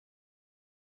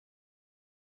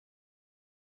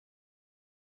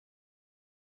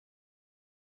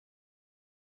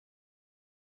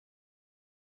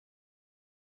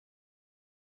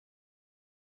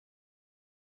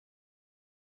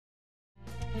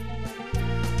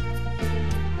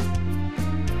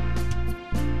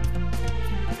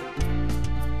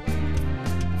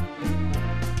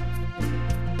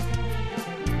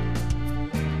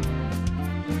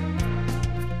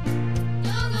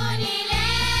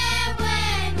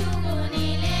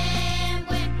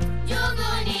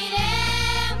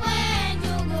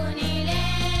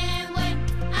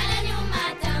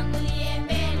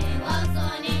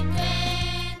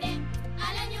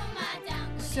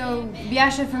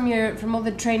Biasha, from all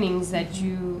the trainings that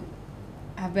you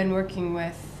have been working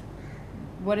with,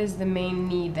 what is the main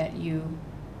need that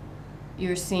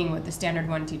you're seeing with the Standard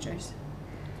 1 teachers?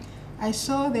 I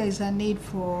saw there is a need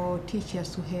for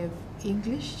teachers to have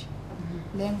English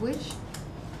language,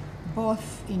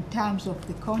 both in terms of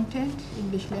the content,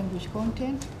 English language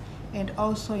content, and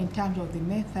also in terms of the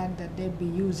method that they'll be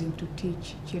using to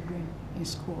teach children in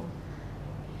school.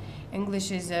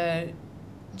 English is a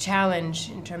challenge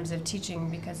in terms of teaching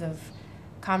because of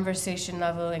conversation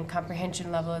level and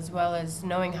comprehension level, as well as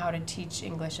knowing how to teach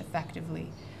English effectively.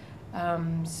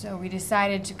 So we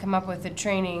decided to come up with a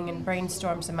training and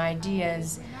brainstorm some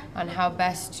ideas on how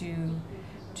best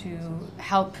to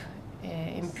help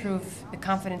improve the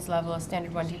confidence level of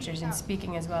Standard 1 teachers in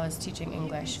speaking as well as teaching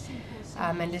English.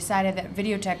 And decided that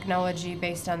video technology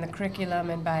based on the curriculum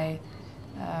and by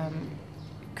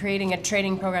creating a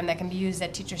training program that can be used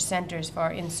at teacher centers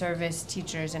for in-service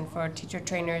teachers and for teacher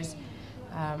trainers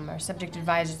or subject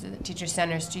advisors at the teacher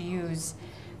centers to use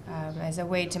as a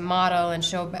way to model and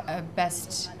show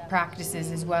best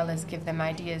practices as well as give them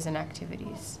ideas and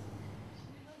activities.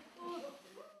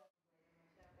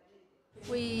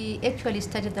 We actually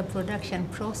started the production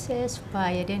process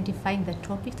by identifying the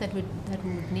topics that we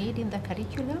would need in the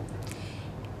curriculum,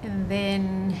 and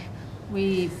then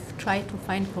we've tried to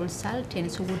find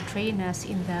consultants who would train us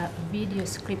in the video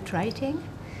script writing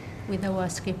with our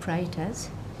script writers.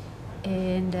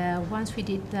 And once we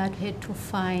did that, we had to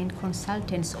find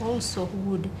consultants also who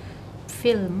would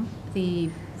film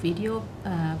the video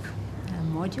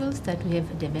modules that we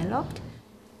have developed.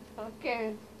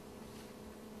 Okay.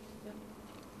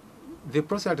 The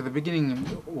process at the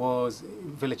beginning was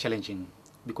very challenging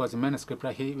because many script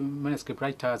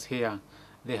writers here,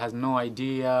 they has no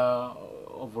idea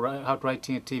of how to write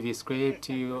a TV script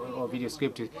or video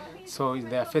script. So it's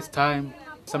their first time.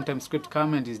 Sometimes script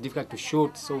come and it's difficult to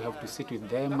shoot, so we have to sit with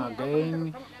them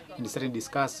again and start to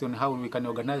discuss on how we can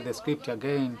organize the script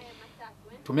again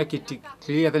to make it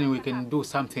clear, then we can do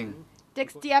something.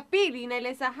 Text ya pili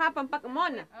inaeleza hapa mpaka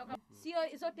mona. Sio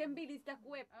zote mbili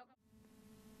zitakuwepo.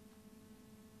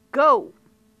 Go.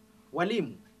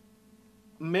 Walimu,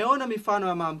 mmeona mifano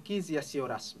ya maamkizi yasiyo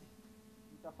rasmi.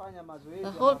 The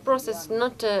whole process is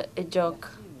not a joke.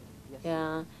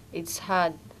 Yeah, it's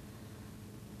hard.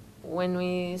 When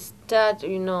we start,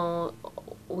 you know,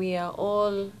 we are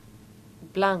all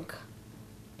blank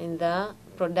in the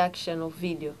production of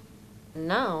video.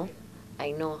 Now,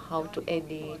 I know how to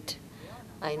edit,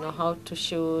 I know how to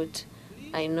shoot,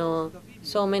 I know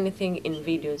so many things in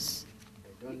videos.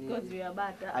 Because we are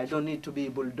better. I don't need to be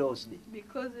bulldozed.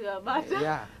 Because we are better.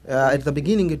 Yeah. At the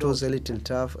beginning, it was a little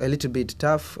bit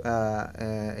tough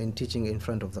in teaching in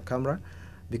front of the camera,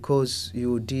 because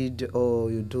you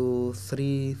do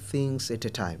 3 things at a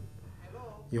time.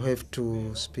 You have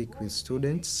to speak with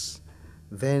students,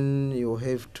 then you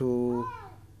have to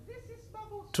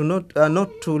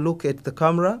not to look at the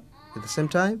camera at the same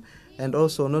time, and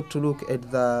also not to look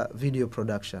at the video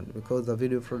production, because the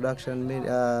video production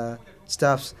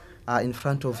staffs are in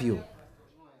front of you.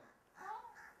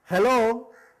 Hello,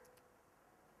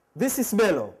 this is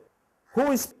Bello.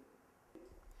 Who is?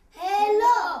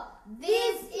 Hello,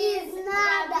 this is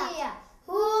Nadia.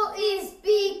 Who is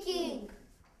speaking?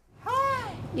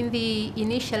 Hi. In the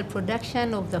initial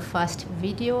production of the first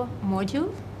video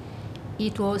module,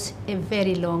 it was a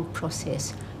very long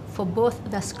process for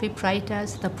both the script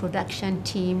writers, the production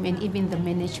team, and even the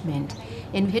management.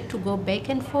 And we had to go back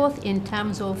and forth in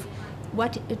terms of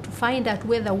to find out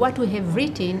whether what we have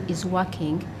written is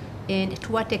working and to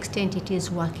what extent it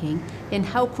is working, and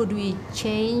how could we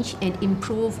change and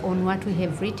improve on what we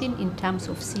have written in terms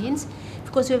of scenes,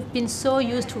 because we've been so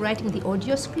used to writing the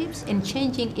audio scripts and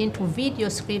changing into video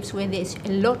scripts where there's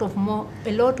a lot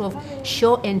of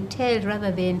show and tell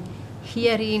rather than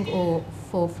hearing or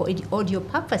for audio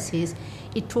purposes.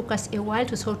 It took us a while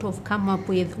to sort of come up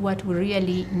with what we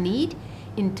really need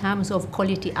in terms of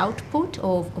quality output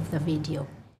of the video.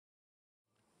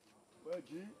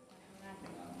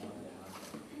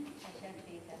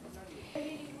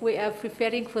 We are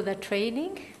preparing for the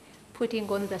training, putting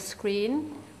on the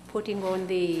screen, putting on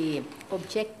the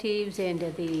objectives and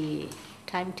the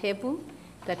timetable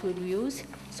that we'll use.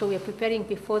 So we are preparing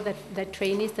before the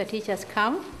trainees, the teachers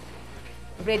come,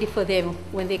 ready for them.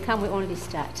 When they come, we only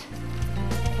start.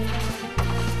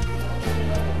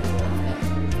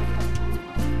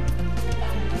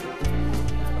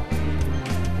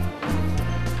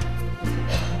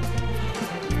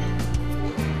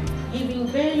 Giving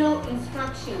Bello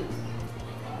instructions.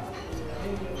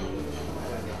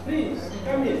 Please,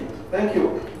 come in. Thank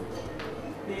you.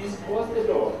 Please close the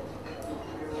door.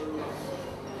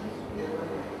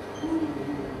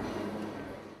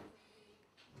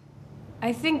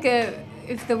 I think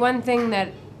if the one thing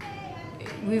that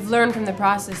we've learned from the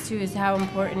process too is how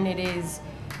important it is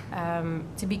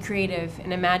to be creative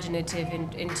and imaginative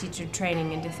in teacher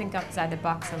training and to think outside the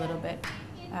box a little bit.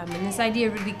 And this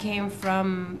idea really came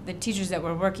from the teachers that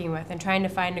we're working with and trying to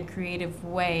find a creative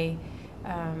way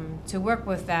to work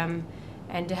with them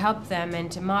and to help them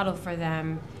and to model for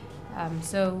them.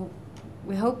 So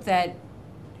we hope that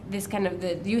this kind of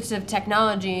the use of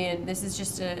technology, and this is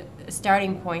just a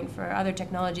starting point for other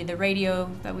technology, the radio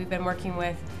that we've been working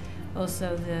with,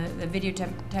 also the video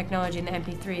technology and the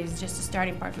MP3 is just a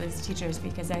starting point for these teachers,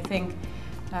 because I think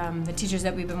the teachers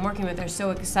that we've been working with are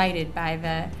so excited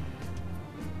by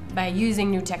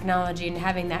using new technology and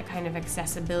having that kind of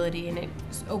accessibility, and it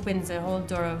opens a whole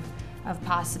door of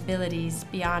possibilities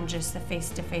beyond just the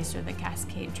face-to-face or the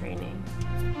cascade training.